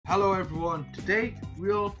Hello everyone, today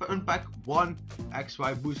we'll unpack one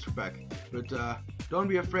XY booster pack, but don't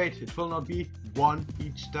be afraid, it will not be one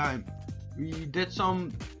each time. We did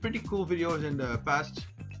some pretty cool videos in the past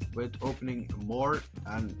with opening more,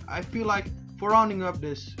 and I feel like for rounding up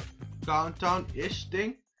this countdown-ish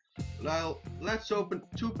thing, well, let's open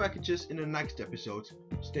 2 packages in the next episode.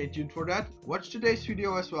 Stay tuned for that, watch today's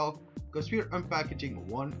video as well, because we're unpackaging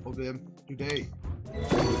one of them today.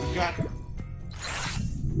 Got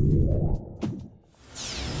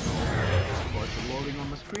loading on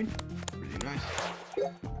my screen, pretty nice.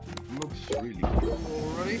 Looks really cool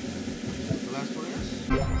already. The last one is.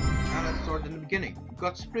 And let's start in the beginning. We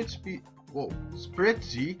got Spritzy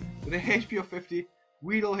with a HP of 50,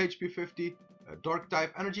 Weedle HP 50, a Dark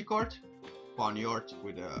type energy card, Ponyard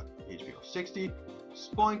with a HP of 60,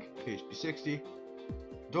 Spoink HP 60,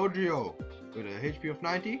 Dodrio with a HP of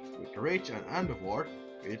 90, with Rage and End of War.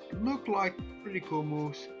 It looked like pretty cool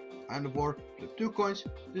moves. End of War, flip 2 coins,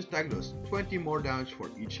 this deck does 20 more damage for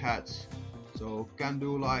each heads. So can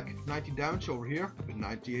do like 90 damage over here with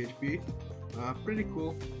 90 HP, pretty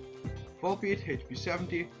cool. Volbeat HP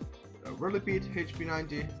 70, Whirlipede HP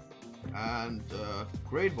 90, and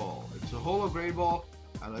Great Ball. It's a holo Great Ball,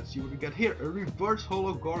 and let's see what we get here, a reverse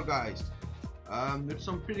holo Gorgeist. There's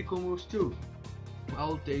some pretty cool moves too.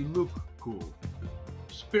 Well, they look cool.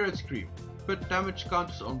 Spirit Scream. Put damage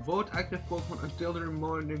counters on both active Pokemon until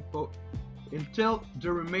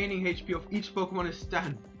the remaining HP of each Pokemon is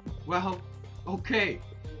 10. Well, okay,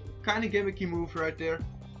 kinda gimmicky move right there.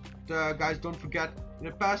 Guys, don't forget, in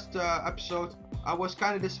the past episode I was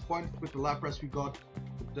kinda disappointed with the Lapras we got,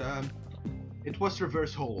 but it was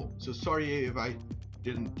reverse holo, so sorry if I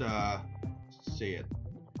didn't say it.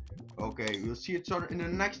 Okay, we'll see each other in the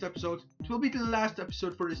next episode. It will be the last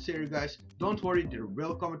episode for this series, guys. Don't worry, there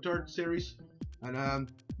will come a third series, and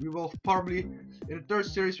we will probably, in the third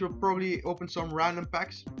series, we'll probably open some random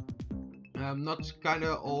packs. Not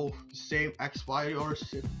kinda all the same XY or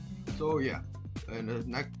shit. So yeah, in the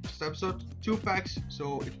next episode, 2 packs.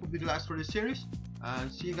 So it will be the last for this series,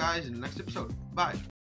 and see you guys in the next episode. Bye.